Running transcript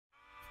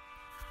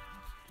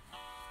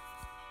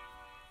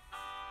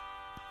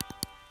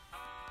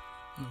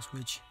I'm gonna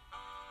switch.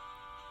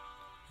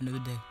 Another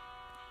day.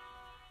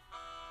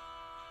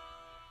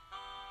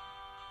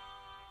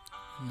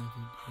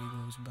 Another day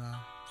goes by.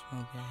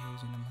 Smoke got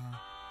haze and I'm high.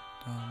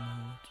 Don't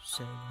know what to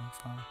say, but I'm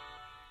fine.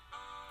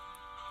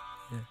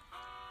 Yeah.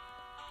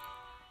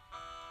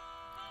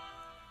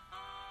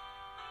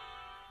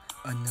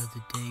 Another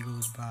day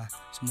goes by,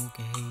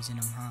 smoking haze and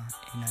I'm high.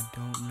 And I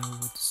don't know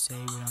what to say,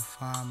 but I'm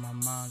fine. My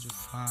mind's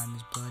refined,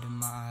 there's blood in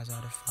my eyes,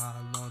 I defy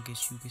law.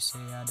 Guess you could say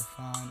I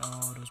define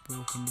all those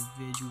broken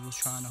individuals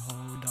trying to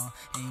hold on.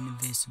 Ain't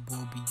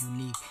invincible, be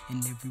unique in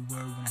every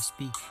word when I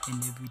speak.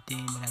 And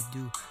everything that I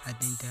do, I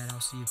think that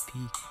I'll see a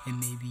peak. And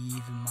maybe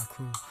even my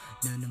crew,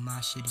 none of my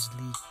shit is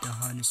leaked.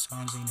 100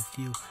 songs ain't a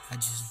few, I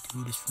just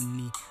do this for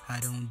me. I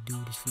don't do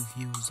this for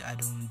views, I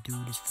don't do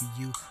this for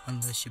you.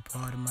 Unless you're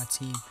part of my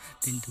team.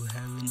 Been through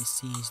hell in the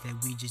scenes that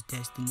we just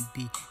destined to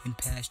be in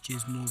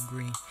pastures more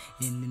green.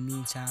 In the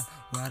meantime,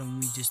 why don't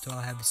we just all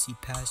have a seat,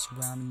 pass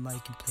around the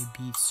mic and play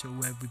beats so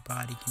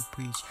everybody can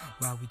preach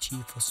while we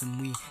cheat for some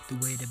weed the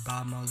way that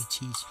Bob Marley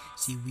cheats.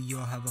 See, we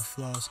all have our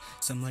flaws,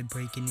 some like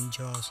breaking in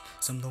jaws,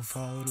 some don't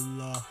follow the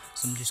law,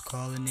 some just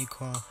call and they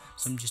call,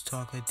 some just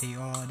talk like they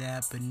all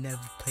that but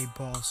never play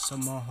ball.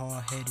 Some are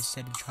hard-headed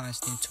instead of trying to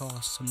stand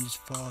tall, some just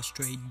fall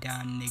straight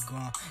down and they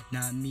gone.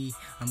 Not me,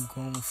 I'm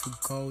going for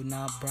gold,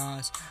 not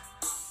bronze.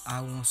 I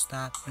won't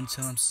stop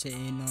until I'm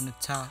sitting on the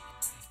top.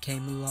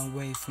 Came a long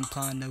way from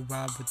trying to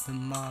ride with the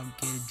mob.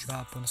 Get a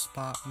drop on the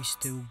spot, we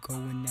still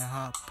going that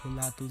hot. Pull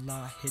out the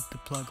lot, hit the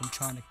plug, I'm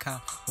trying to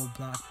cop. Whole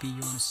block be on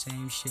the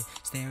same shit,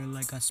 staring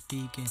like I'm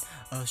speaking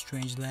a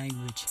strange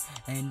language.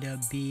 End up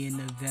being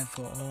an event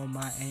for all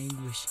my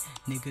anguish.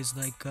 Niggas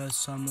like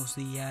us are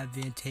mostly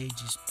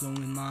advantageous.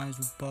 Blowing minds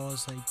with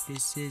balls like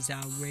this is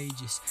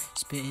outrageous.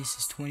 Spitting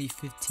since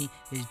 2015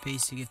 is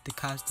basic. If the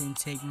cops didn't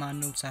take my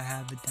notes, I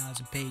have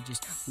 1,000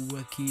 pages. But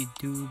what can you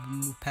do but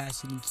move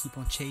past it and keep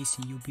on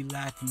chasing? You'll be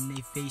laughing in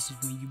their faces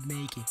when you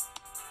make it.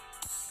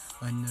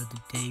 Another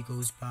day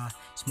goes by,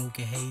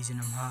 smoking haze and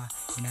I'm high.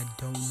 And I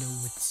don't know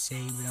what to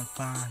say, but I'm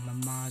fine. My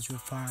mind's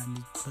refined,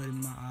 there's blood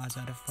in my eyes,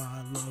 I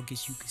defy law.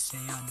 Guess you could say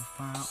I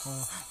define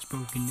all those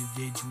broken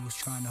individuals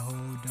trying to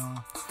hold on.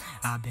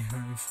 I've been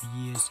hurting for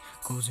years,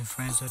 goals and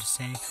friends are the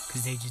same,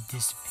 cause they just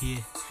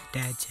disappeared.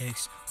 Dad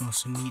text,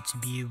 wants to meet to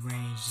be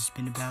arranged. It's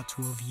been about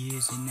 12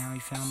 years and now he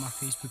found my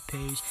Facebook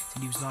page.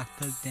 Said he was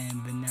locked up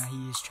then, but now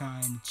he is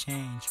trying to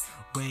change.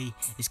 Wait,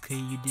 it's clear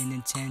you didn't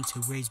intend to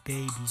raise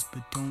babies,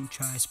 but don't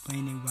try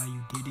explaining why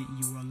you did it,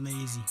 you are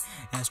lazy.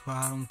 That's why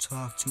I don't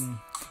talk to him.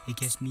 It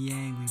gets me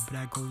angry, but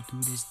I go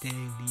through this daily.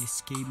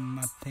 Escaping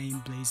my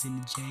pain, blazing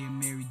the J and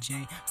Mary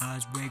Jane.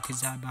 Eyes red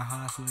cause I've been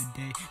high for a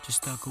day.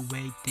 Just stuck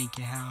awake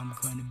thinking how I'm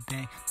gonna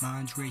bang.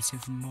 Mind's racing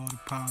from all the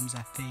problems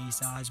I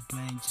face. Eyes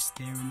blank, just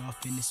staring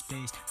off into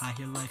space. I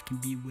hear life can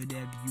be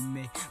whatever you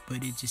make,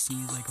 but it just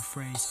seems like a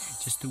phrase,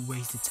 just a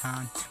waste of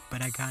time.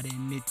 But I gotta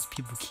admit, these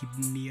people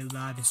keeping me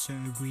alive in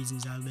certain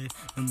reasons I live,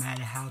 no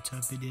matter how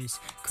tough it is.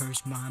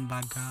 Cursed mind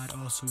by God,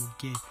 also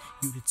a gift.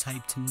 You the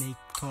type to make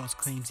false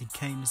claims and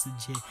claim it's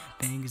legit.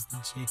 Bang is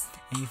legit.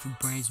 Aim for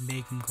brains,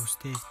 make them go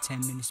stiff.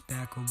 10 minutes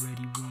back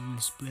already rolling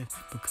the split,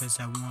 because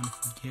I wanna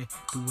forget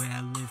the way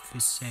I live for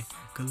sec.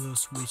 GaLiL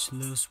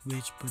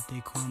switch, but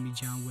they call me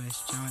John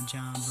West.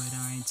 John, but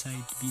I ain't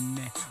type to be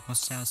met. On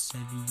South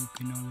 7, you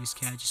can always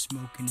catch a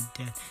smoking to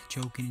death.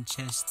 Choking in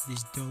chest,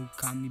 this dope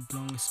got me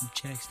blowing some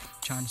checks.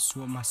 Trying to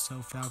sort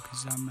myself out,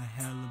 cause I'm a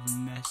hell of a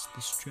mess.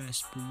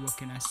 Distressed, but what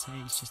can I say?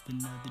 It's just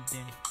another day.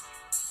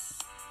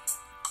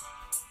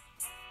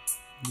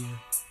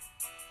 Yeah.